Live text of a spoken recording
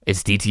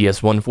It's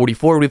DTS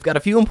 144. We've got a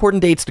few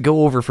important dates to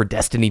go over for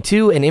Destiny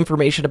 2 and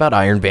information about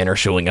Iron Banner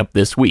showing up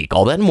this week.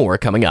 All that and more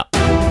coming up.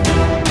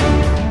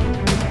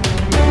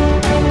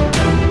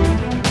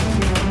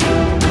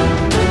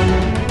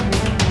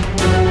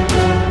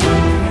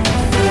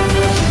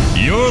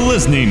 You're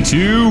listening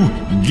to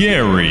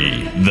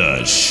Gary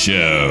the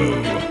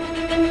Show.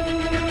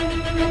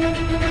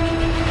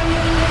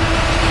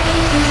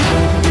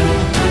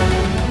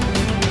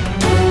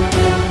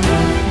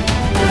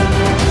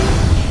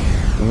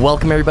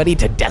 Welcome, everybody,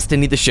 to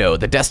Destiny the Show,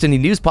 the Destiny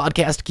news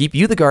podcast to keep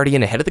you, the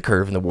Guardian, ahead of the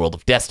curve in the world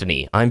of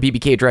Destiny. I'm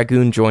BBK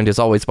Dragoon, joined as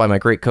always by my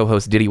great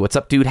co-host Diddy. What's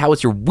up, dude? How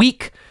was your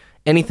week?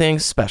 Anything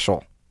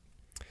special?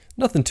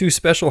 Nothing too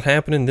special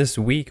happening this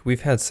week.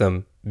 We've had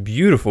some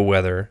beautiful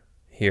weather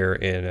here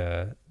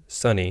in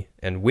sunny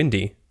and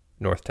windy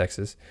North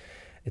Texas.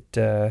 It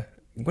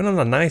went on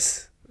a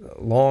nice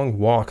long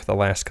walk the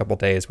last couple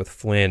days with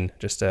Flynn.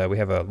 We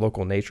have a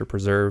local nature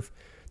preserve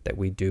that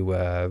we do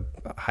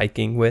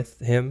hiking with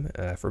him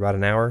for about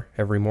an hour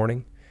every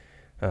morning.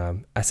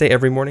 I say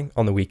every morning,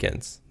 on the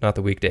weekends, not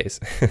the weekdays.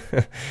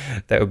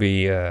 That would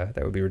be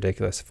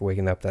ridiculous if we're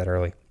waking up that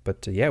early.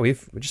 But yeah,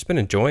 we've just been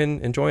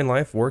enjoying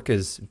life. Work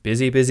is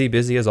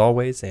busy as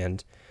always.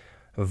 And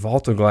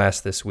Vault of Glass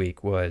this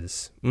week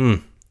was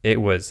it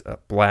was a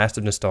blast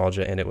of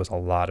nostalgia, and it was a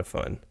lot of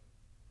fun.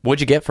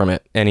 What'd you get from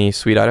it? Any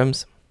sweet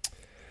items?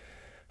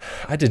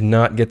 I did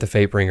not get the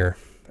Fatebringer.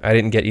 I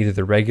didn't get either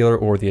the regular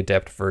or the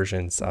Adept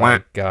versions.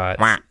 I got,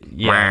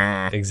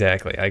 yeah,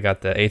 exactly. I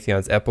got the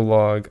Atheon's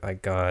Epilogue. I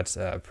got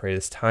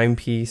Praetor's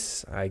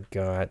Timepiece. I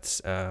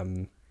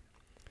didn't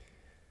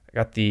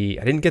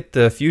get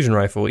the Fusion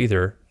Rifle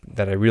either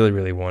that I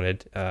really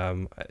wanted.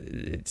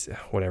 It's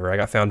whatever. I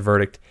got Found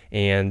Verdict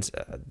and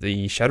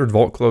the Shattered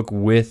Vault Cloak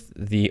with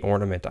the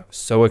ornament. I was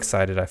so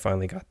excited I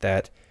finally got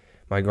that.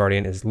 My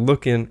Guardian is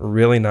looking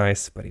really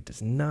nice, but he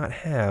does not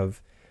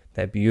have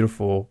that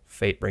beautiful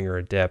Fatebringer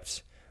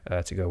Adept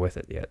to go with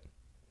it yet.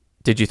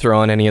 Did you throw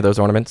on any of those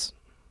ornaments?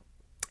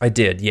 I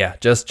did, yeah.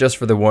 Just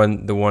for the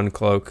one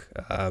cloak.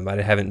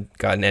 I haven't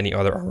gotten any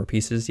other armor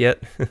pieces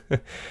yet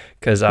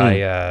because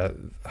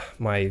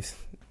my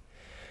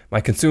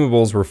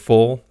consumables were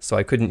full, so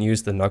I couldn't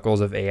use the Knuckles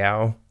of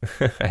Aao.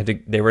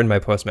 They were in my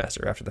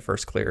Postmaster after the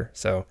first clear,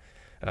 so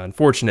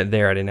unfortunate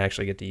there. I didn't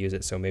actually get to use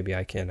it, so maybe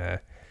I can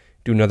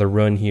do another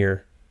run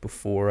here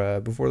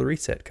before the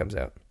reset comes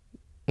out.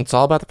 It's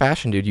all about the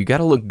fashion, dude. You got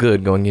to look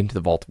good going into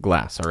the Vault of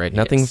Glass, all right? Yes.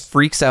 Nothing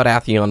freaks out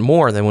Atheon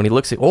more than when he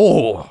looks at,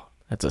 oh,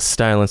 that's a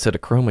styling set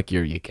of chroma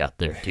gear you got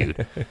there,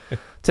 dude.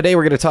 Today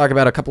we're going to talk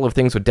about a couple of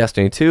things with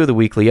Destiny 2, the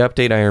weekly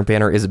update. Iron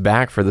Banner is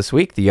back for this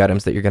week, the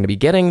items that you're going to be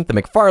getting, the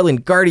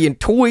McFarlane Guardian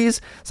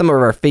toys, some of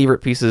our favorite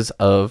pieces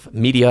of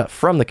media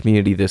from the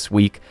community this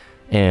week,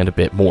 and a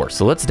bit more.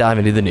 So let's dive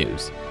into the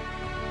news.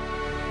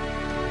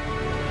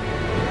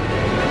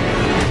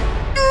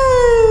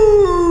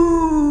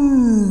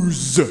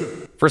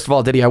 First of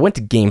all, Diddy, I went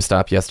to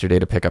GameStop yesterday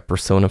to pick up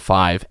Persona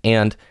 5,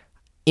 and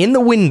in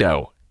the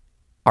window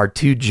are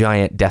two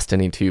giant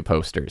Destiny 2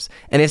 posters.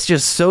 And it's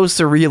just so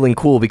surreal and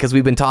cool because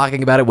we've been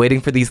talking about it,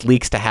 waiting for these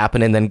leaks to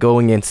happen, and then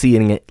going and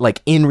seeing it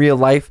like in real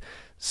life.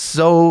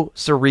 So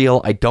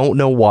surreal. I don't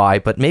know why,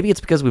 but maybe it's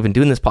because we've been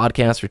doing this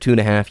podcast for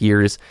 2.5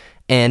 years,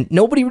 and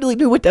nobody really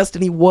knew what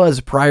Destiny was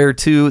prior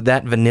to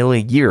that vanilla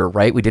year,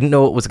 right? We didn't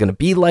know what it was going to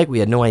be like. We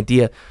had no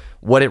idea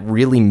what it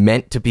really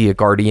meant to be a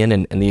Guardian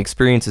and the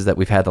experiences that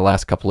we've had the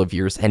last couple of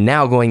years. And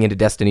now going into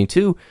Destiny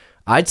 2,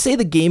 I'd say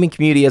the gaming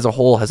community as a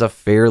whole has a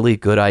fairly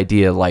good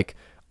idea. Like,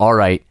 all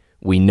right,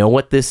 we know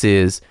what this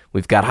is.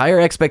 We've got higher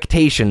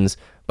expectations,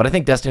 but I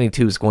think Destiny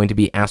 2 is going to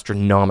be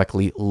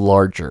astronomically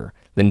larger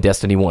than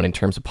Destiny 1 in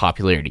terms of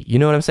popularity. You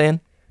know what I'm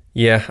saying?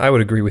 Yeah, I would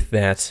agree with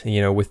that.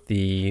 You know, with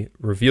the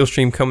reveal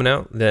stream coming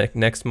out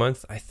next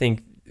month, I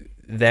think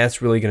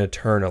that's really going to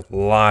turn a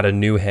lot of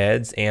new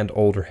heads and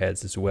older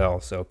heads as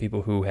well. So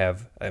people who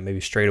have maybe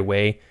strayed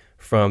away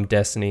from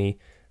Destiny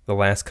the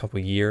last couple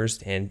of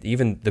years, and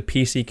even the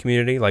PC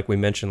community, like we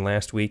mentioned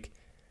last week,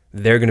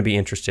 they're going to be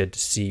interested to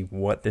see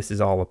what this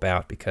is all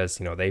about because,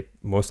 you know, they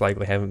most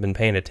likely haven't been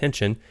paying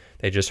attention.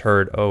 They just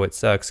heard, oh, it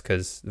sucks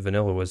because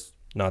vanilla was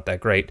not that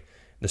great.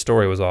 The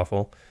story was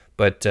awful.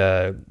 But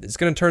it's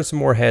going to turn some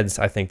more heads,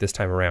 I think, this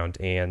time around,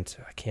 and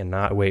I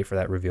cannot wait for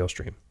that reveal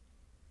stream.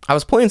 I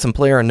was playing some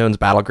PlayerUnknown's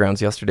Battlegrounds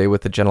yesterday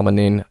with a gentleman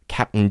named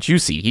Captain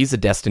Juicy. He's a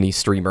Destiny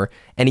streamer,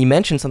 and he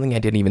mentioned something I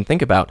didn't even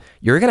think about.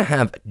 You're going to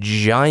have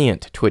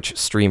giant Twitch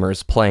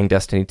streamers playing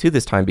Destiny 2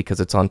 this time because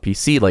it's on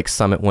PC, like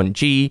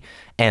Summit1G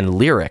and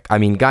Lyric. I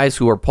mean, guys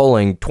who are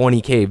pulling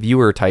 20k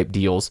viewer type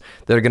deals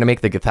that are going to make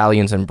the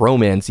Gathalions and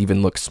Bromans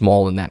even look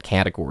small in that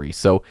category.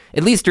 So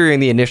at least during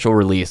the initial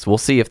release, we'll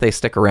see if they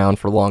stick around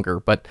for longer.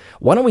 But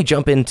why don't we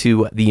jump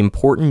into the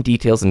important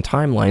details and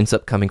timelines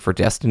upcoming for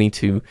Destiny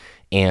 2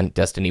 and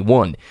Destiny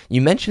 1.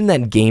 You mentioned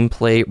that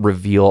gameplay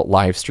reveal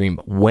live stream.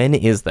 When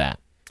is that?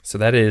 So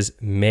that is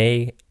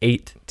May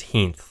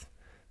 18th.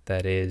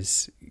 That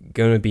is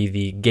going to be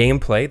the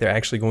gameplay. They're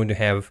actually going to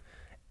have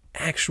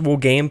actual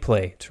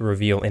gameplay to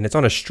reveal, and it's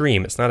on a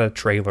stream. It's not a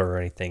trailer or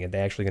anything.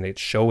 They're actually going to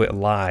show it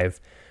live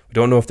We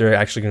don't know if they're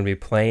actually going to be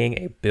playing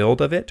a build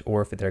of it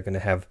or if they're going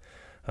to have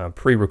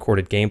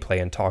pre-recorded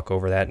gameplay and talk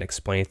over that and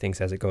explain things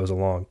as it goes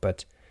along.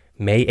 But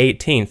May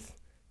 18th,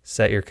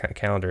 set your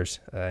calendars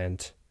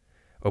and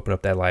open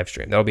up that live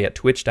stream. That'll be at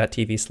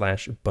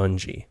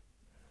twitch.tv/Bungie.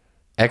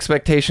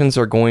 Expectations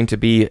are going to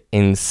be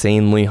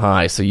insanely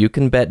high, so you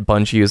can bet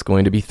Bungie is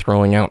going to be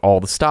throwing out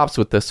all the stops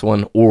with this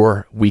one,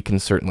 or we can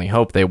certainly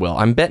hope they will.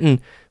 I'm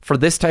betting for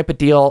this type of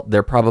deal,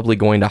 they're probably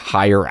going to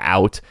hire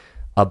out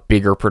a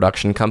bigger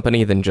production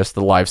company than just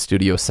the live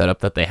studio setup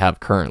that they have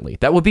currently.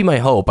 That would be my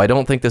hope. I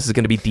don't think this is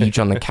going to be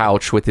Deej on the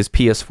couch with his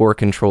PS4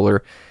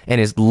 controller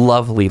and his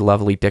lovely,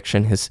 lovely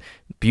diction, his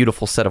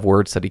beautiful set of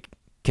words that he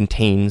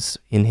contains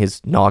in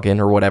his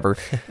noggin or whatever.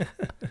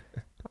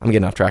 I'm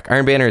getting off track.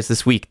 Iron Banner is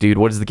this week, dude.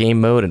 What is the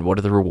game mode and what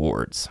are the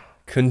rewards?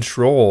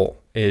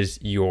 Control is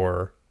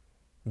your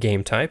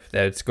game type.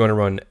 That's going to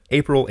run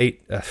April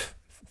 8th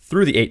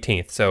through the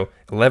 18th. So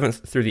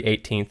 11th through the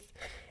 18th.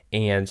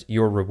 And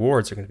your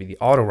rewards are going to be the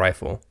auto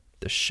rifle,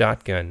 the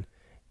shotgun,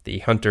 the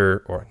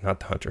hunter, or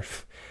not the hunter.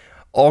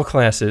 All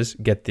classes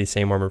get the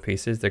same armor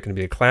pieces. They're going to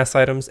be the class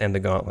items and the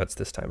gauntlets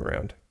this time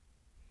around.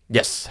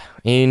 Yes,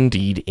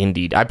 indeed,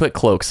 indeed. I put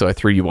cloak, so I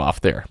threw you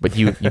off there, but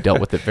you dealt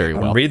with it very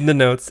well. I'm reading the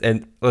notes,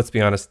 and let's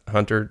be honest,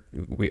 hunter,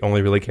 we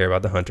only really care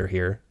about the hunter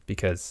here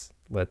because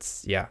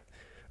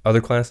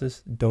other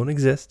classes don't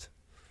exist.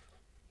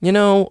 You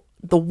know,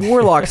 the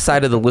warlock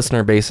side of the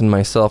listener base and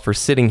myself are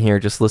sitting here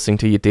just listening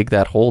to you dig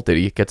that hole,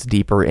 Diddy. It gets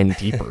deeper and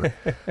deeper.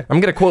 I'm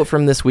going to quote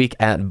from this week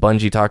at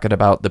Bungie talking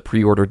about the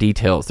pre-order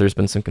details. There's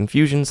been some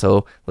confusion,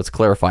 so let's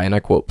clarify. And I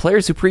quote,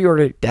 "Players who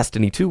pre-order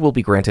Destiny 2 will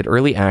be granted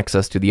early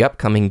access to the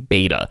upcoming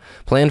beta,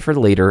 planned for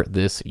later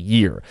this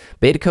year.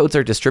 Beta codes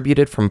are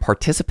distributed from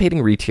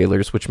participating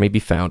retailers, which may be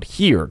found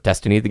here,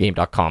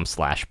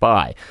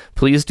 destinythegame.com/buy.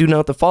 Please do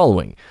note the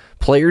following.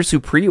 Players who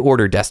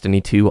pre-order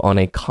Destiny 2 on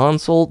a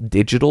console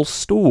digital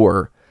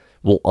store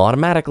will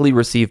automatically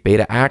receive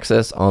beta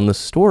access on the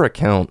store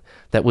account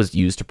that was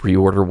used to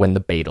pre-order when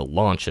the beta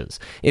launches.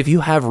 If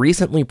you have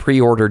recently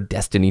pre-ordered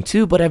Destiny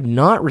 2 but have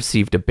not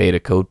received a beta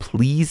code,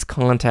 please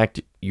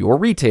contact your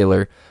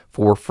retailer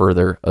for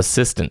further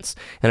assistance."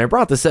 And I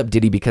brought this up,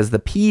 Diddy, because the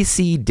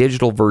PC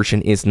digital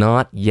version is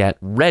not yet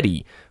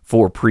ready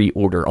for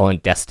pre-order on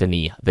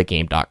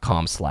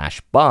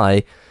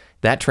destinythegame.com/buy.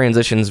 That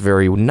transitions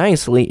very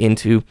nicely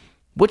into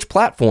which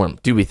platform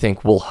do we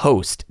think will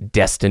host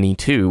Destiny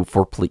 2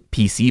 for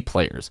PC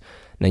players?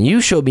 Now,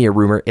 you showed me a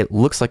rumor. It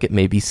looks like it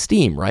may be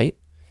Steam, right?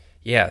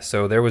 Yeah,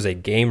 so there was a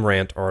Game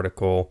Rant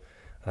article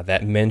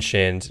that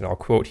mentioned, and I'll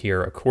quote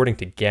here, according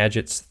to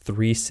Gadgets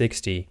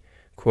 360,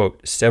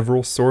 quote,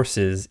 "several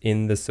sources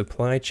in the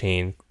supply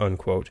chain,"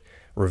 unquote,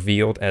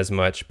 revealed as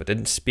much, but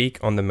didn't speak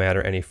on the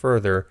matter any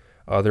further,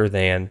 other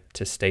than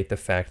to state the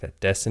fact that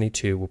Destiny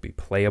 2 will be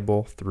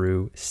playable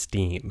through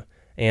Steam,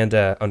 and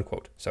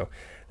unquote. So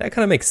that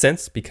kind of makes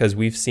sense because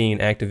we've seen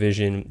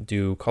Activision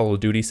do Call of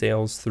Duty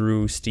sales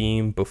through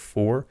Steam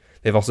before.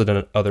 They've also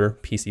done other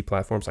PC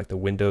platforms like the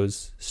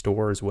Windows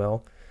Store as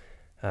well.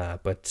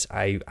 But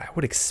I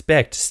would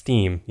expect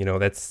Steam,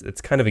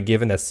 it's kind of a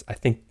given. That's, I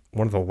think,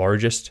 one of the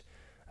largest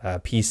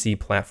PC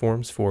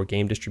platforms for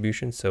game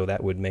distribution, so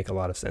that would make a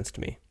lot of sense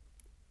to me.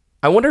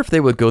 I wonder if they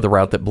would go the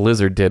route that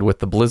Blizzard did with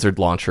the Blizzard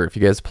launcher. If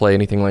you guys play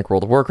anything like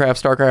World of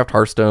Warcraft, StarCraft,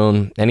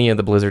 Hearthstone, any of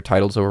the Blizzard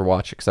titles,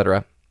 Overwatch,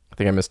 etc. I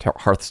think I missed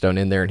Hearthstone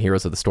in there and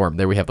Heroes of the Storm.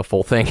 There we have the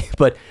full thing.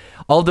 But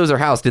all of those are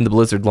housed in the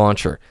Blizzard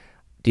launcher.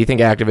 Do you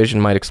think Activision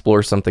might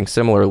explore something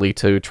similarly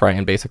to try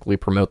and basically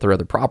promote their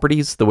other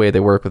properties? The way they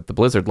work with the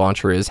Blizzard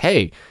launcher is,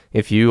 hey,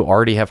 if you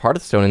already have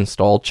Hearthstone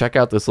installed, check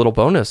out this little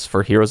bonus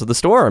for Heroes of the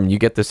Storm. You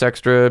get this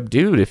extra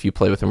dude if you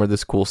play with him or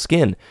this cool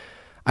skin.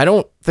 I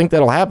don't think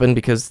that'll happen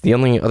because the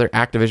only other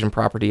Activision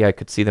property I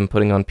could see them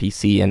putting on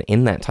PC and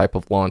in that type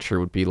of launcher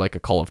would be like a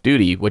Call of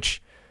Duty,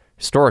 which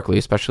historically,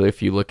 especially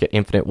if you look at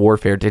Infinite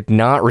Warfare, did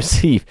not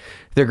receive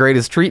their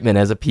greatest treatment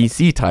as a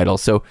PC title.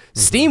 So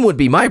Steam would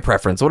be my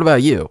preference. What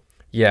about you?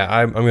 Yeah,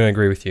 I'm going to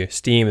agree with you.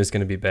 Steam is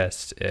going to be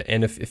best.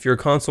 And if you're a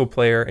console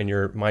player and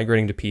you're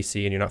migrating to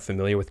PC and you're not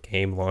familiar with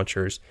game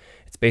launchers,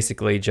 it's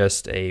basically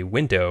just a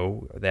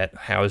window that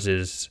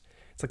houses...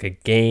 It's like a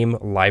game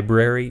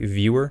library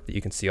viewer that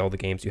you can see all the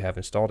games you have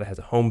installed. It has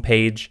a home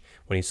page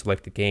when you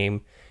select the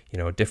game,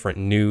 different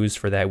news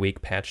for that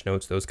week, patch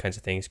notes, those kinds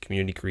of things,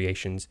 community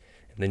creations,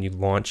 and then you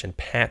launch and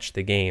patch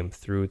the game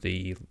through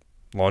the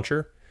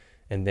launcher,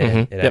 and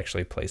then it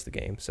actually plays the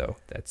game. So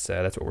that's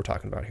what we're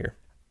talking about here.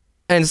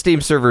 And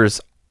Steam servers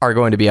are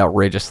going to be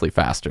outrageously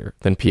faster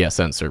than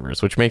PSN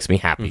servers, which makes me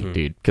happy,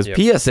 dude, because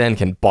PSN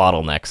can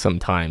bottleneck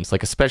sometimes,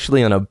 like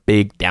especially on a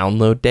big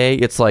download day.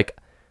 It's like,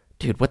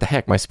 dude, what the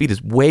heck? My speed is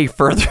way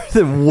further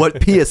than what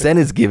PSN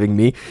is giving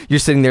me. You're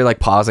sitting there like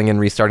pausing and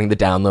restarting the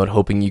download,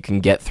 hoping you can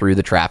get through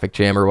the traffic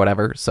jam or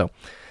whatever. So,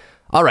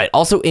 all right.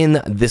 Also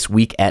in this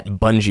week at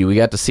Bungie, we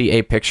got to see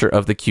a picture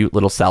of the cute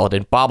little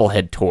Saladin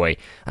bobblehead toy.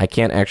 I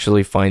can't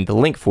actually find the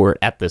link for it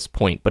at this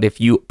point, but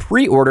if you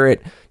pre-order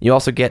it, you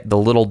also get the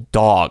little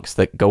dogs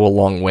that go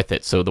along with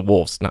it. So the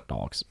wolves, not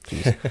dogs.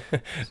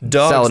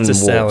 Dogs Saladin to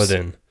wolves.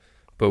 Saladin.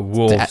 but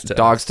wolves to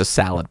dogs to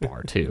salad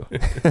bar too.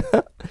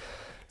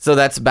 So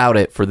that's about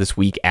it for this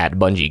week at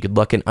Bungie. Good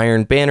luck in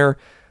Iron Banner.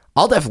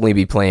 I'll definitely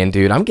be playing,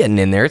 dude. I'm getting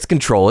in there. It's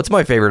Control. It's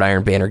my favorite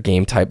Iron Banner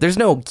game type. There's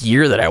no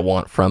gear that I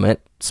want from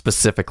it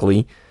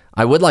specifically.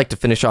 I would like to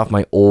finish off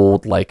my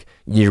old, like,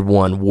 Year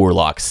 1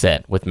 Warlock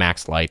set with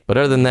Max Light. But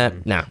other than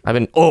that, nah.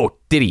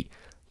 Diddy.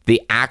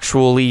 The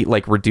actually,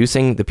 like,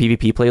 reducing the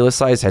PvP playlist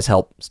size has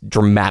helped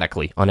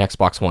dramatically on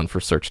Xbox One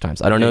for search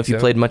times. I don't know if you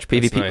played much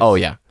PvP. Nice. Oh,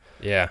 yeah.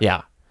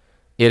 Yeah.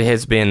 It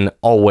has been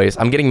always.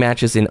 I'm getting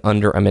matches in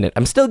under a minute.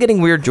 I'm still getting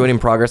weird join in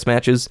progress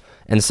matches,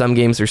 and some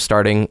games are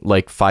starting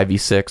like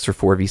 5v6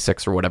 or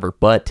 4v6 or whatever.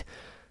 But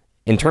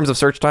in terms of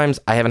search times,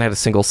 I haven't had a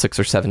single 6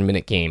 or 7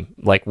 minute game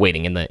like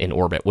waiting in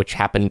orbit, which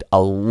happened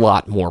a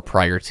lot more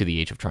prior to the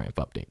Age of Triumph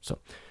update. So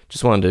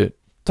just wanted to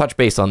touch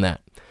base on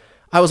that.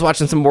 I was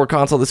watching some more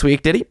console this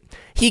week, did he?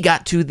 He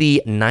got to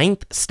the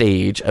 9th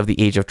stage of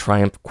the Age of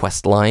Triumph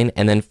quest line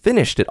and then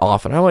finished it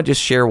off, and I want to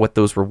just share what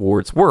those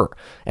rewards were.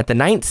 At the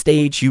 9th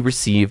stage, you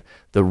receive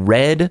the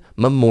Red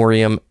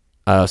Memoriam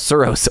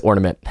Suros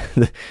ornament.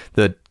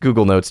 The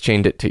Google Notes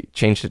changed it to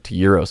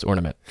Euros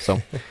ornament.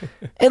 So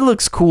it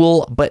looks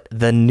cool, but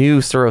the new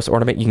Suros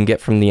ornament you can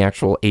get from the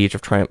actual Age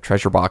of Triumph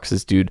treasure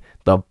boxes, dude,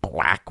 the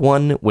black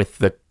one with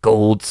the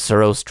gold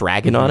Suros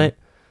dragon on it,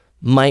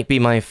 might be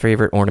my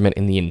favorite ornament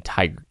in the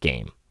entire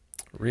game.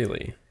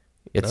 Really?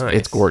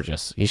 It's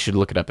gorgeous. You should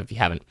look it up if you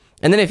haven't.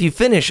 And then if you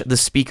finish the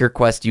speaker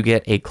quest, you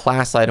get a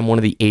class item, one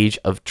of the Age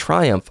of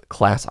Triumph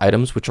class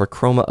items, which are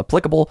chroma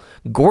applicable,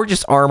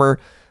 gorgeous armor,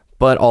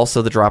 but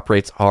also the drop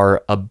rates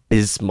are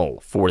abysmal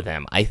for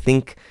them. I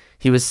think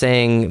he was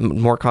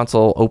saying More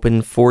Console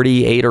opened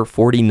 48 or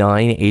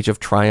 49 Age of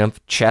Triumph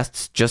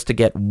chests just to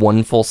get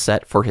one full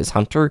set for his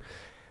hunter,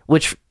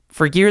 which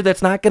for gear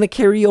that's not going to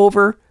carry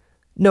over,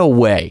 no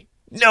way.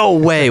 No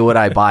way would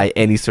I buy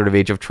any sort of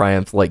Age of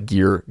Triumph like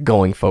gear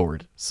going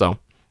forward. So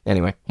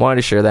anyway, wanted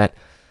to share that.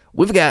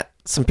 We've got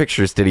some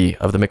pictures, Diddy,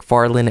 of the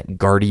McFarlane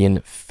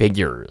Guardian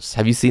figures.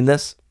 Have you seen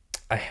this?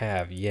 I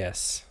have,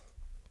 yes.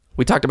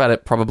 We talked about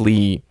it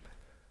probably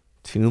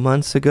 2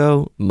 months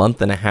ago,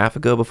 month and a half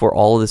ago before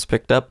all of this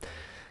picked up.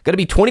 Going to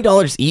be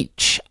 $20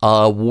 each.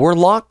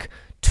 Warlock,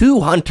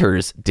 2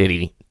 hunters,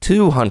 Diddy.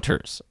 2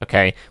 hunters,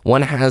 okay?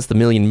 One has the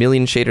Million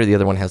shader, the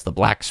other one has the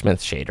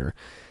Blacksmith shader.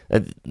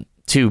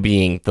 2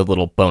 being the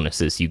little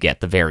bonuses you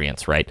get, the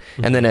variants, right?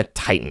 Mm-hmm. And then a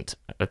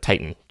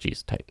Titan.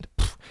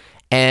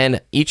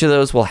 And each of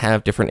those will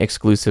have different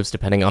exclusives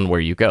depending on where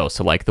you go.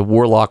 So like the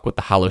Warlock with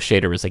the Hollow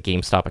shader is a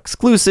GameStop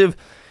exclusive.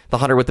 The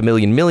Hunter with the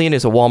Million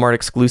is a Walmart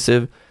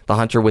exclusive. The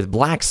Hunter with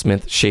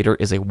Blacksmith shader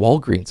is a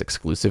Walgreens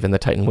exclusive. And the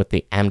Titan with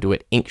the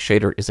Amduit Ink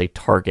shader is a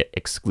Target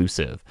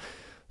exclusive.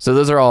 So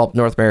those are all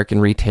North American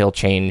retail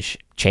chains.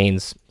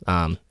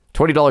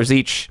 $20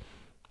 each.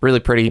 Really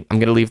pretty. I'm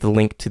going to leave the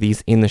link to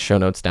these in the show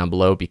notes down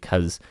below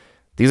because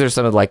these are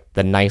some of like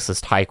the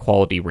nicest high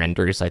quality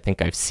renders I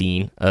think I've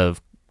seen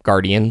of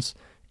Guardians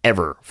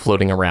ever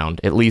floating around.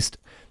 At least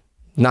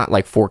not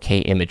like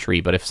 4K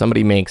imagery, but if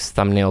somebody makes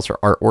thumbnails or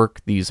artwork,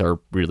 these are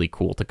really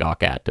cool to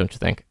gawk at, don't you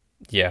think?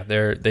 Yeah,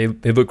 they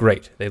look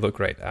great. They look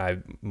great.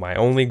 My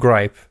only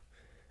gripe,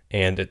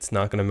 and it's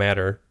not going to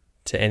matter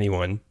to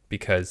anyone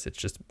because it's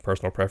just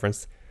personal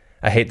preference.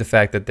 I hate the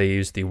fact that they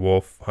use the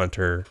Wolf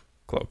Hunter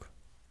cloak.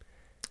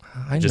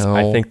 I know.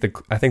 I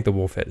think the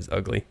wolf head is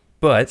ugly,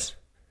 but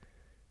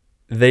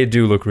they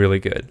do look really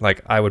good.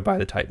 Like I would buy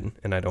the Titan,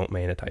 and I don't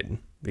main a Titan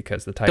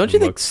because the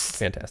Titan looks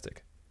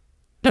fantastic.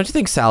 Don't you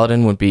think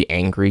Saladin would be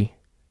angry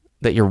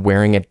that you're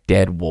wearing a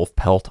dead wolf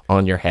pelt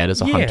on your head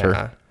as a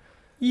hunter?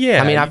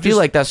 Yeah. I mean, I feel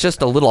like that's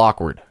just a little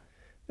awkward.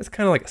 It's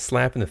kind of like a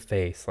slap in the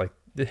face. Like,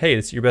 hey,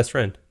 it's your best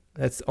friend.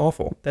 That's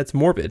awful. That's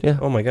morbid. Yeah.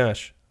 Oh my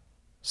gosh.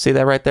 See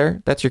that right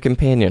there? That's your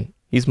companion.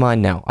 He's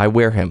mine now. I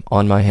wear him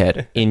on my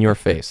head, in your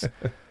face.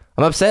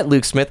 I'm upset,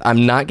 Luke Smith.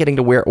 I'm not getting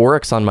to wear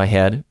Oryx on my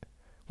head.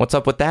 What's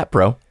up with that,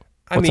 bro?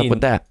 What's up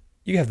with that?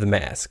 You have the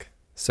mask,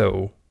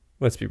 so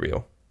let's be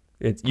real.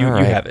 You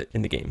right. have it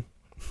in the game.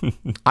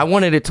 I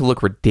wanted it to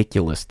look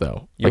ridiculous,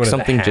 though. Like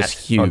something just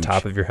huge. On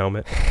top of your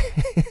helmet.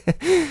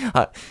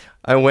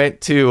 I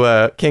went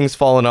to King's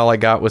Fall and all I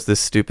got was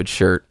this stupid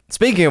shirt.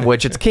 Speaking of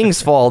which, it's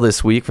King's Fall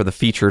this week for the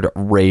featured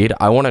raid.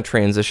 I want to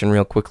transition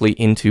real quickly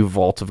into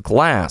Vault of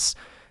Glass.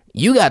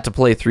 You got to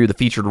play through the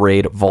featured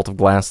raid Vault of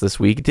Glass this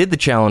week, did the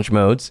challenge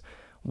modes.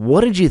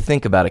 What did you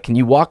think about it? Can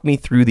you walk me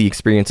through the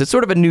experience? It's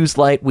sort of a news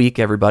light week,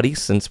 everybody,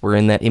 since we're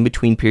in that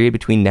in-between period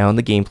between now and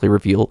the gameplay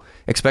reveal.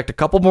 Expect a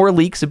couple more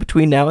leaks in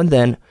between now and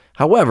then.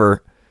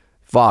 However,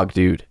 VOG,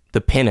 dude, the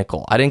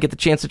pinnacle. I didn't get the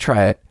chance to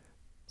try it,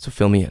 so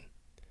fill me in.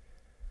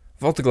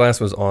 Vault of Glass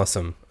was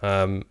awesome.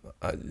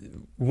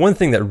 One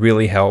thing that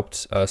really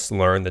helped us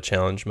learn the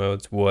challenge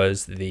modes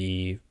was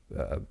the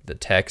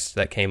text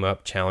that came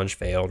up, challenge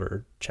failed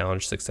or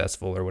challenge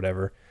successful or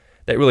whatever.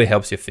 That really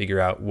helps you figure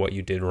out what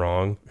you did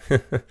wrong.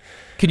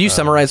 Could you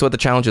summarize what the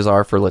challenges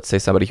are for, let's say,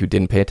 somebody who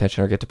didn't pay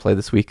attention or get to play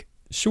this week?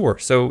 Sure.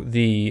 So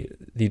the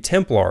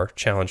Templar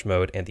challenge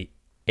mode and the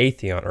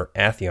Atheon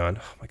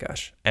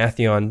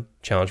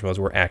challenge modes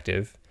were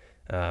active.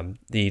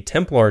 The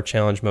Templar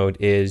challenge mode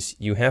is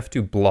you have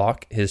to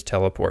block his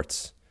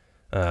teleports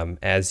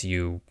as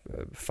you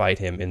fight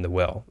him in the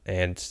well.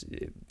 And,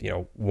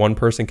 one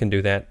person can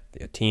do that.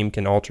 A team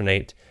can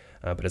alternate.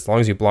 But as long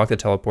as you block the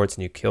teleports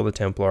and you kill the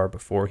Templar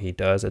before he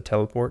does a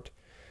teleport,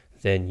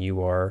 then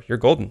you're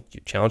golden.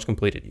 Challenge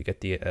completed. You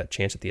get the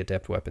chance at the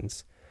adept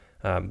weapons.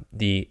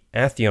 The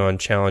Atheon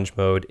challenge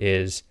mode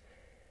is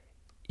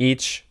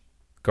each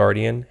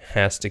Guardian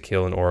has to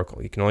kill an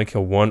Oracle. You can only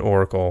kill one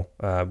Oracle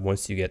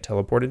once you get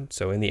teleported.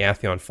 So in the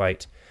Atheon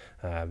fight,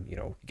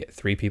 you get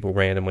 3 people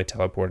randomly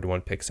teleported.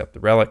 One picks up the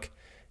relic,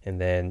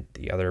 and then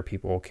the other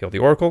people kill the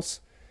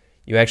Oracles.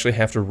 You actually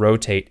have to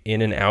rotate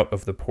in and out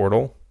of the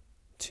portal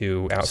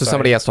to outside. So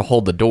somebody has to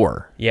hold the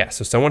door. Yeah,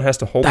 so someone has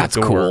to hold the door. That's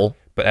cool.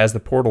 But as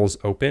the portals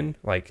open,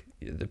 like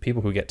the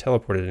people who get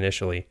teleported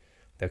initially,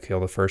 they'll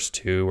kill the first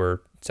 2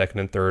 or second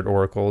and third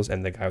Oracles,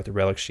 and the guy with the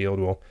relic shield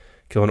will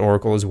kill an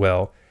Oracle as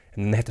well.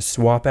 And then they have to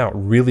swap out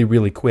really,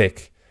 really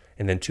quick.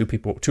 And then 2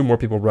 more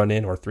people run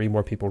in, or 3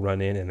 more people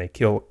run in, and they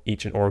kill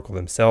each an Oracle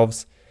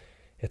themselves.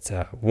 It's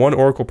 1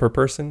 Oracle per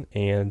person,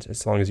 and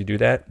as long as you do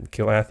that,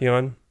 kill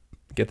Atheon,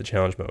 get the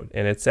challenge mode.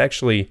 And it's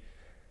actually,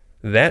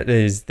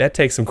 that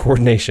takes some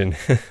coordination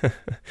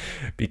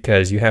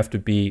because you have to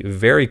be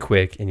very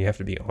quick, and you have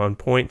to be on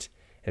point,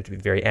 you have to be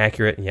very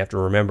accurate, and you have to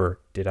remember,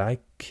 did I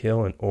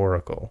kill an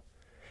Oracle?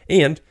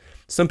 And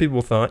some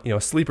people thought, a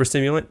sleeper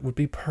simulant would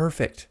be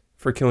perfect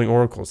for killing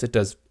Oracles. It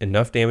does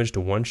enough damage to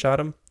one-shot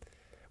them.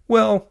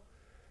 Well,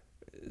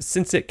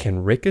 since it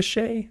can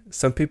ricochet,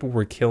 some people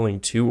were killing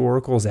 2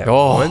 Oracles at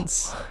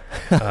once.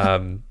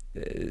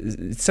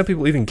 Some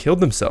people even killed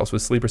themselves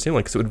with sleeper simulant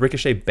because it would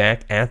ricochet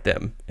back at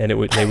them, and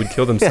they would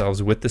kill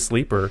themselves with the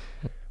sleeper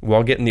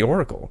while getting the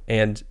Oracle,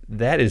 and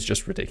that is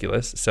just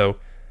ridiculous. So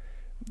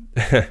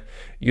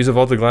use a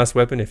Vault of Glass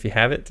weapon if you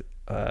have it.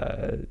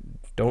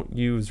 Don't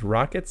use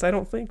rockets, I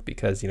don't think,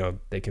 because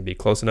they can be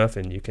close enough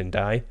and you can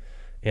die.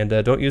 And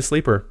don't use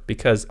sleeper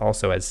because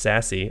also, as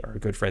Sassy, our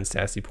good friend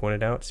Sassy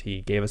pointed out,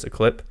 he gave us a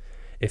clip.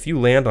 If you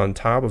land on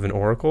top of an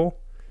Oracle,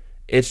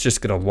 it's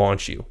just going to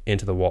launch you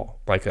into the wall.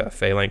 Like a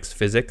Phalanx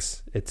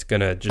physics. It's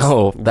going to just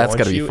that's launch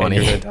gonna be you, funny.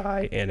 and you're going to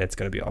die, and it's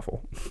going to be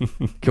awful.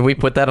 Can we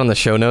put that on the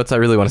show notes? I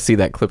really want to see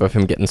that clip of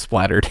him getting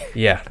splattered.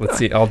 Yeah, let's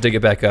see. I'll dig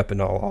it back up,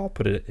 and I'll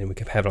put it, and we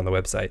can have it on the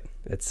website.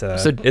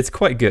 It's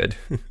quite good.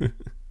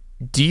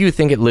 Do you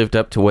think it lived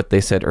up to what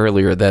they said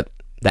earlier, that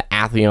the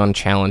Atheon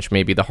challenge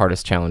may be the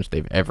hardest challenge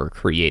they've ever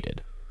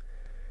created?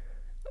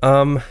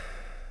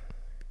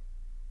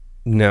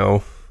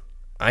 No.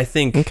 I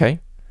think... Okay.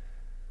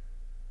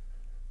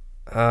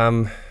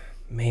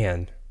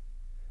 Man,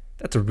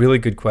 that's a really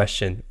good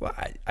question. Well,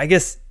 I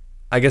guess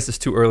it's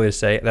too early to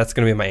say. That's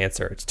going to be my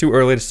answer. It's too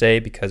early to say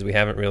because we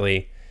haven't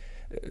really...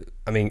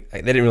 they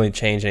didn't really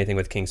change anything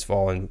with King's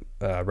Fall and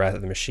Wrath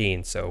of the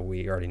Machine, so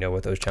we already know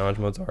what those challenge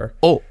modes are.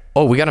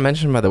 Oh, we got to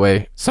mention, by the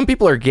way, some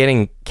people are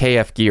getting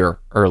KF gear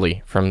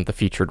early from the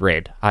featured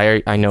raid.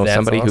 I know That's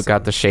somebody awesome. who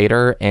got the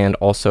shader, and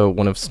also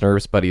one of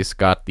Snurv's buddies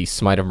got the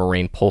Smite of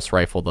Moraine pulse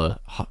rifle, the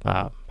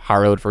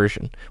Harrowed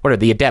version. What are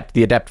the adept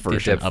version? The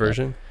adept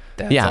version?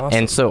 That's yeah, awesome.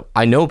 and so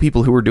I know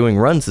people who were doing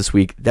runs this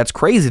week. That's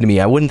crazy to me.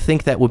 I wouldn't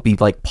think that would be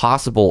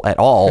possible at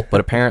all, but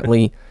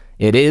apparently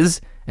it is.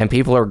 And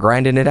people are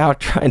grinding it out,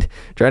 trying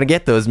to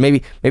get those.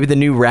 Maybe the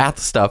new Wrath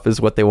stuff is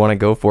what they want to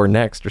go for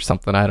next or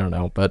something. I don't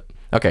know. But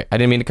okay, I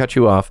didn't mean to cut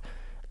you off.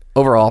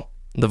 Overall,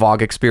 the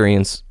VOG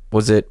experience,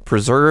 was it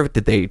preserved?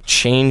 Did they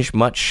change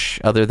much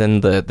other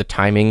than the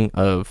timing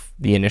of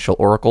the initial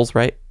oracles,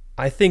 right?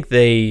 I think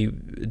they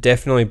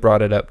definitely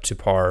brought it up to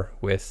par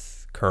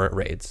with current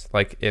raids.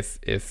 Like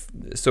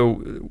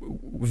so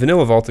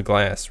Vanilla Vault of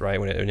Glass, right,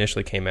 when it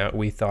initially came out,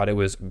 we thought it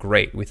was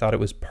great. We thought it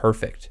was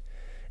perfect.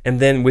 And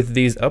then with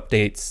these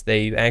updates,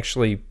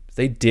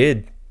 they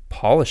did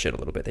polish it a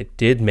little bit. They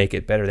did make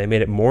it better. They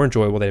made it more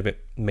enjoyable.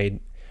 They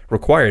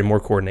required more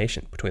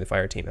coordination between the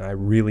fire team. And I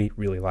really,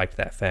 really liked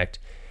that fact.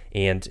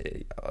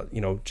 And,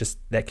 just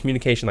that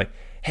communication, like,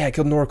 hey, I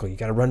killed an Oracle. You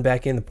got to run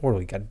back in the portal.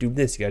 You got to do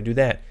this. You got to do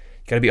that.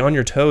 You got to be on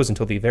your toes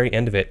until the very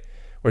end of it.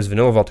 Whereas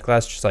Vanilla Vault of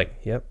Glass is just like,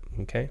 yep,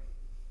 okay.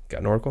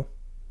 Got an Oracle.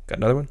 Got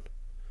another one.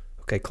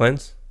 Okay,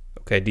 cleanse.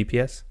 Okay,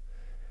 DPS.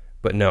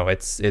 But no,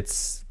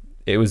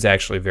 it was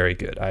actually very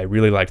good. I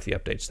really liked the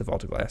updates to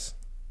Vault of Glass.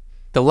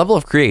 The level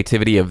of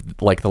creativity of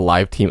the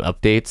live team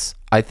updates,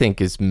 I think,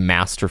 is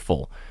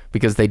masterful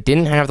because they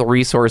didn't have the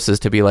resources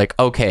to be like,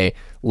 okay,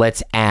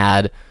 let's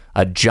add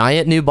a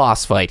giant new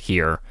boss fight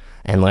here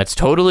and let's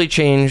totally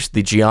change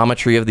the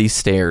geometry of these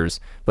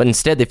stairs. But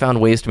instead, they found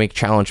ways to make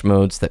challenge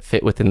modes that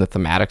fit within the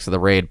thematics of the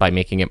raid by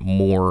making it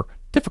more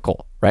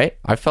difficult, right?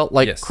 I felt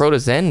like Yes. Crota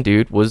Zen,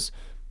 dude, was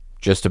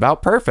just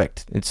about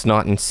perfect. It's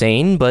not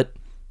insane, but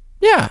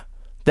yeah.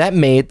 That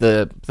made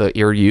the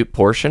Irute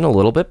portion a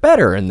little bit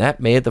better, and that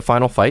made the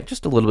final fight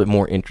just a little bit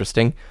more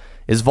interesting.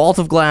 Is Vault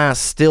of Glass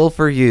still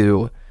for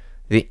you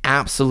the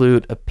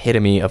absolute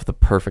epitome of the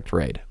perfect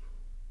raid?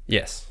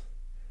 Yes.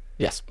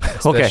 Yes.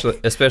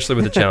 Especially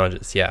with the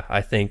challenges. Yeah, I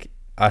think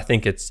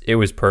it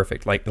was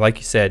perfect. Like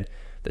you said,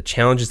 the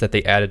challenges that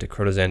they added to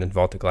Crota's End and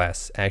Vault of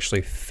Glass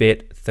actually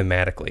fit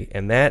thematically.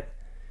 And that,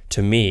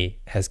 to me,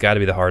 has got to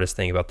be the hardest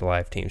thing about the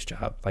live team's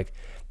job. Like,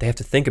 they have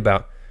to think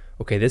about,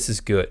 okay, this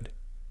is good,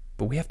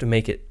 but we have to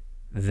make it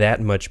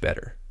that much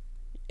better.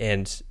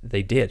 And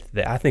they did.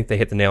 I think they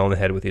hit the nail on the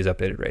head with these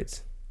updated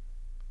raids.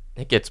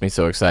 It gets me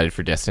so excited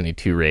for Destiny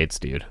 2 raids,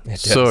 dude. It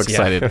So does,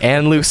 excited. yeah.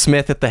 And Luke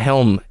Smith at the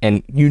helm,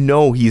 and you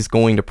know he's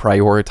going to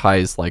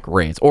prioritize like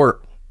raids.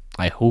 Or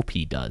I hope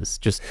he does,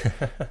 just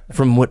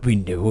from what we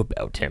know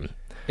about him.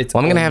 It's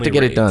Well, I'm going to have to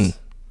only get it done. raids.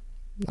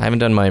 I haven't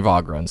done my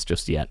VOG runs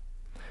just yet.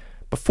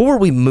 Before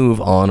we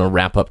move on or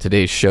wrap up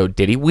today's show,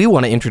 Diddy, we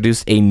want to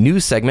introduce a new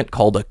segment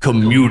called a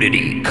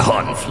Community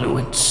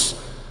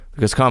Confluence.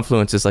 Because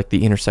Confluence is like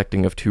the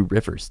intersecting of two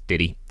rivers,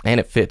 Diddy, and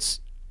it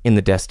fits in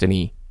the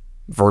Destiny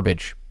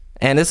verbiage.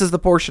 And this is the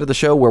portion of the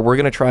show where we're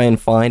going to try and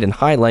find and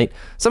highlight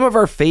some of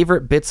our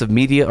favorite bits of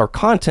media or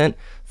content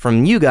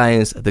from you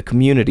guys, the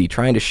community,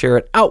 trying to share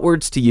it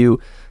outwards to you.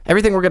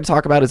 Everything we're going to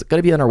talk about is going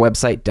to be on our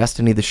website,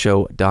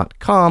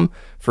 destinytheshow.com,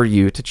 for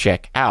you to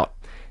check out.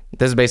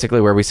 This is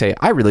basically where we say,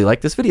 I really like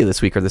this video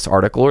this week, or this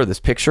article, or this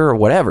picture, or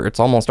whatever. It's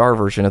almost our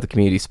version of the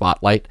community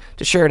spotlight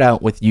to share it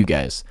out with you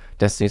guys.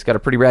 Destiny's got a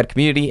pretty rad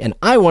community, and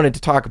I wanted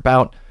to talk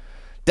about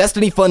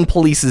Destiny Fun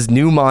Police's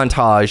new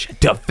montage,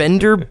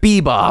 Defender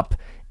Bebop,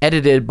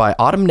 edited by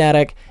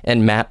Automatic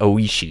and Matt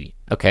Oishi.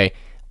 Okay,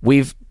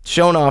 we've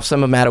shown off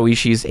some of Matt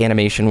Oishi's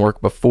animation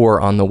work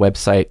before on the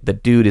website. The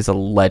dude is a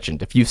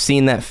legend. If you've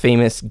seen that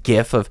famous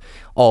gif of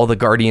all the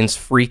Guardians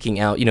freaking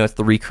out, you know, it's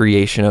the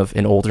recreation of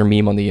an older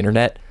meme on the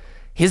internet.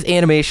 His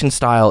animation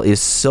style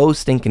is so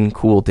stinking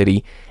cool,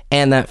 Diddy,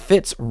 and that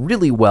fits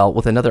really well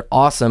with another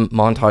awesome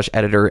montage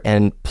editor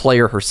and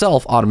player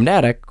herself,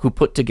 Automatic, who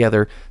put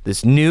together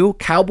this new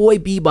Cowboy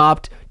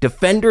Bebop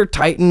Defender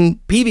Titan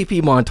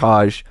PvP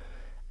montage.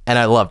 And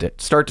I loved it,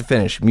 start to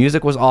finish.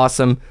 Music was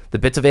awesome. The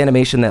bits of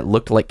animation that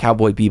looked like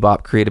Cowboy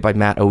Bebop created by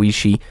Matt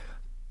Oishi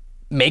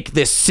make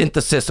this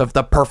synthesis of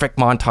the perfect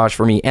montage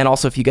for me. And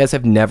also, if you guys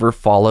have never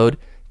followed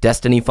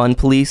Destiny Fun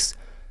Police,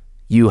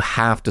 you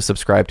have to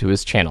subscribe to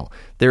his channel.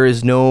 There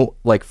is no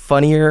like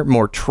funnier,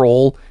 more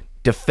troll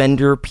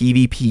Defender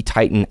PvP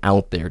Titan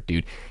out there,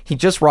 dude. He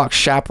just rocks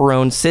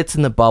Chaperone, sits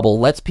in the bubble,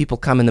 lets people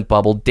come in the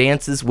bubble,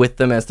 dances with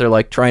them as they're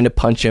like trying to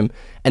punch him,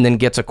 and then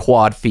gets a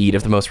quad feed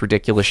of the most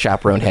ridiculous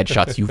Chaperone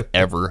headshots you've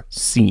ever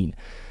seen.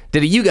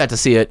 Diddy, you got to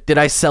see it. Did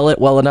I sell it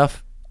well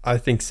enough? I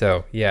think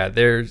so. Yeah,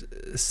 there's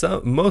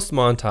most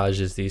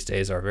montages these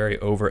days are very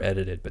over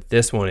edited, but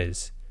this one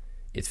it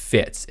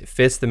fits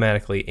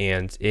thematically,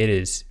 and it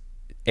is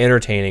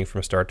entertaining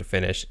from start to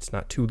finish. It's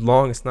not too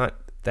long. It's not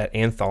that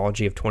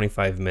anthology of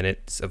 25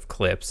 minutes of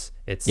clips.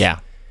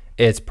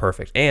 It's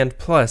perfect. And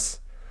plus,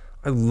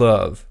 I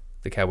love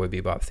the Cowboy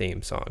Bebop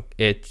theme song.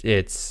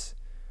 It's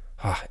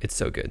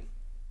so good.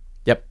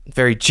 Yep,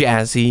 very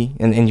jazzy,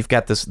 and you've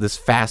got this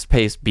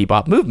fast-paced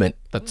bebop movement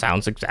that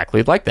sounds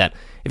exactly like that.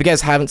 If you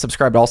guys haven't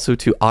subscribed also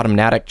to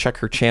Automatic, check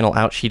her channel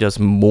out. She does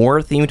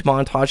more themed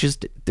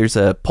montages. There's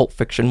a Pulp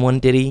Fiction one,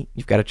 Diddy.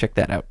 You've got to check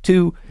that out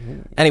too.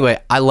 Anyway,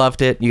 I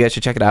loved it. You guys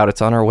should check it out.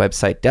 It's on our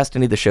website,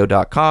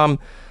 destinytheshow.com.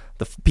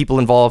 The people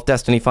involved,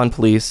 Destiny Fun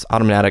Police,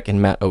 Automatic,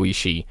 and Matt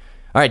Oishi.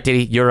 All right,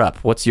 Diddy, you're up.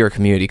 What's your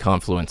community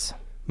confluence?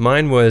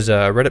 Mine was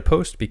a Reddit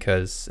post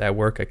because at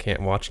work I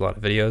can't watch a lot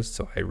of videos,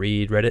 so I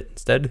read Reddit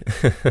instead.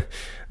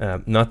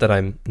 Not that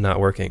I'm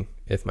not working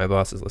if my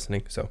boss is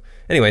listening. So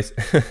anyways,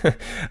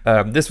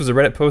 this was a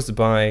Reddit post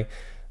by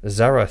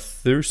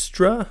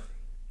Zarathustra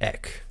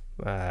Ek.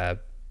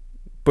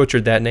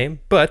 Butchered that name,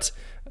 but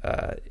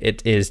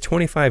it is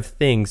 25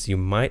 things you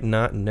might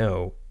not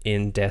know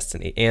in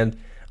Destiny. And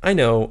I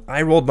know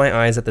I rolled my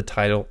eyes at the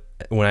title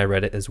when I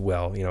read it as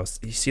well. You know,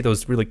 you see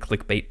those really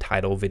clickbait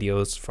title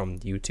videos from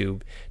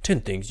YouTube,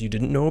 10 things you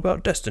didn't know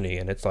about Destiny,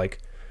 and it's like,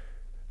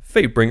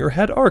 Fatebringer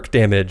had arc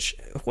damage.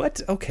 What?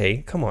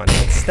 Okay, come on,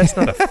 that's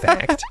not a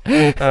fact.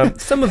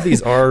 Some of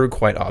these are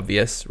quite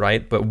obvious,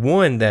 right? But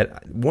one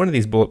of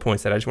these bullet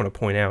points that I just want to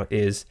point out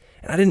is,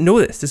 and I didn't know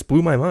this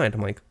blew my mind.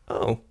 I'm like,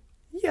 oh,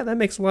 yeah, that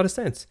makes a lot of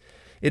sense.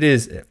 It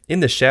is in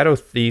the Shadow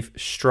Thief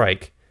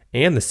Strike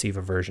and the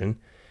Siva version.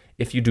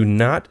 If you do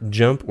not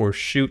jump or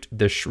shoot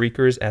the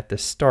Shriekers at the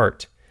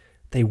start,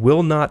 they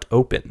will not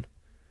open.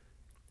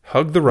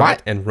 Hug the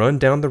right and run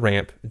down the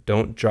ramp.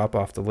 Don't drop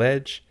off the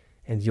ledge,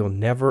 and you'll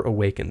never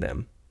awaken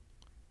them.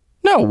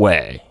 No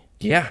way.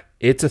 Yeah,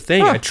 it's a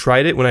thing. I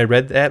tried it when I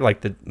read that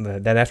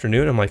that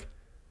afternoon. I'm like,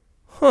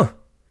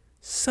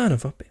 son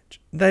of a bitch.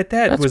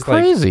 That's was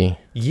crazy. Like,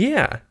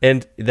 yeah,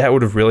 and that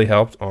would have really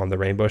helped on the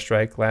Rainbow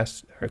Strike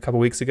a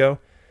couple weeks ago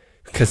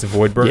because of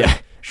Voidburn. Yeah.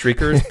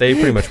 Shriekers, they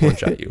pretty much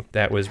one-shot you.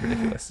 That was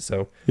ridiculous.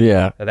 So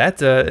yeah,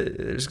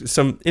 there's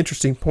some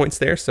interesting points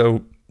there.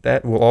 So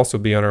that will also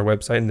be on our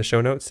website in the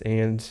show notes.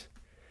 And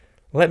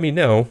let me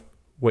know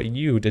what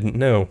you didn't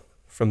know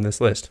from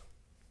this list.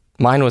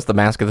 Mine was the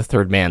Mask of the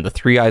Third Man. The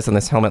 3 eyes on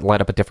this helmet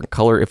light up a different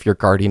color if your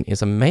guardian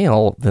is a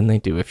male than they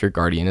do if your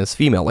guardian is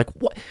female. Like,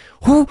 what?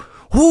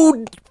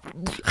 Who?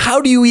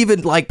 How do you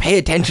even like pay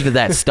attention to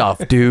that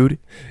stuff, dude?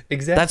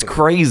 Exactly. That's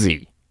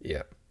crazy.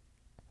 Yeah.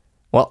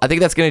 Well, I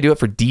think that's going to do it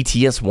for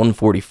DTS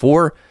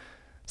 144.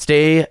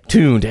 Stay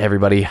tuned,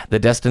 everybody. The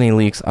Destiny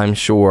leaks, I'm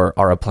sure,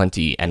 are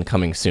aplenty and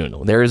coming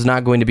soon. There is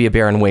not going to be a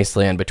barren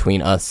wasteland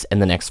between us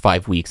and the next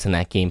 5 weeks in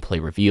that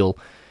gameplay reveal.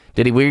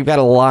 Diddy, we've got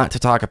a lot to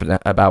talk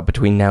about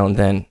between now and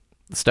then.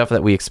 The stuff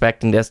that we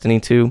expect in Destiny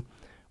 2,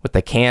 what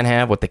they can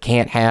have, what they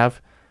can't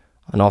have,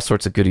 and all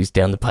sorts of goodies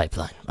down the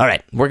pipeline. All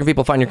right, where can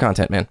people find your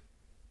content, man?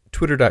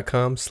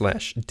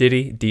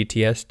 Twitter.com/Diddy,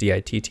 DTS,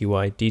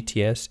 DITTY,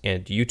 DTS,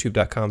 and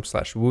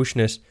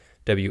YouTube.com/Wooshness,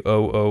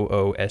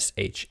 WOOOSHNESS.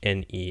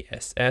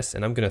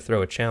 And I'm going to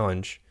throw a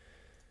challenge.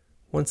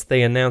 Once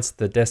they announce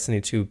the Destiny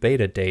 2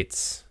 beta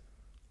dates,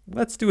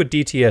 let's do a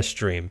DTS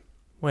stream.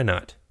 Why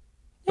not?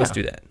 Let's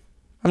do that.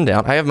 I'm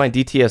down. I have my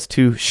DTS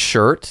 2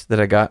 shirt that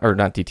I got, or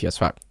not DTS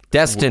 5,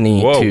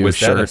 Destiny 2 was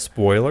shirt. that a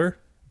spoiler?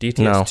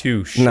 DTS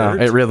 2 shirt? No,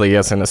 it really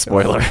isn't a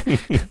spoiler.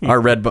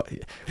 We're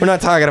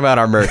not talking about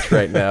our merch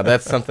right now.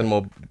 That's something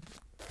we'll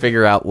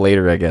figure out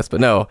later, I guess.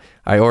 But no,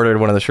 I ordered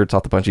one of the shirts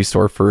off the Bungie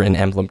store for an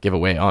emblem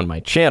giveaway on my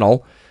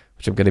channel,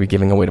 which I'm going to be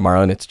giving away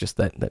tomorrow. And it's just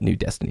that new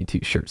Destiny 2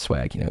 shirt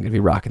swag. I'm going to be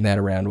rocking that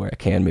around where I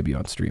can, maybe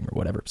on stream or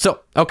whatever. So,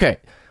 okay.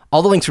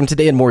 All the links from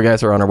today and more,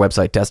 guys, are on our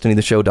website,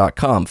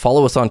 destinytheshow.com.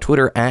 Follow us on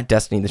Twitter at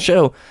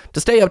DestinyTheShow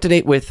to stay up to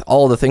date with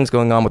all the things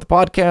going on with the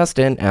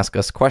podcast and ask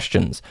us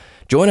questions.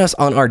 Join us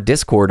on our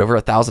Discord, over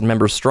 1,000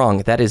 members strong.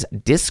 That is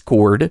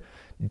discord.me,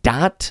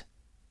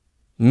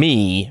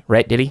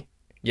 right, Diddy?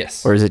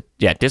 Yes. Or is it,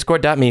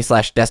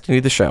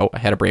 discord.me/DestinyTheShow. I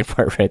had a brain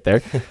fart right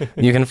there.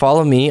 You can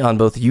follow me on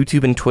both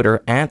YouTube and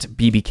Twitter at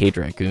BBK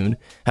Dragoon.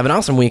 Have an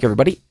awesome week,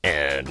 everybody,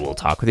 and we'll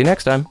talk with you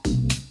next time.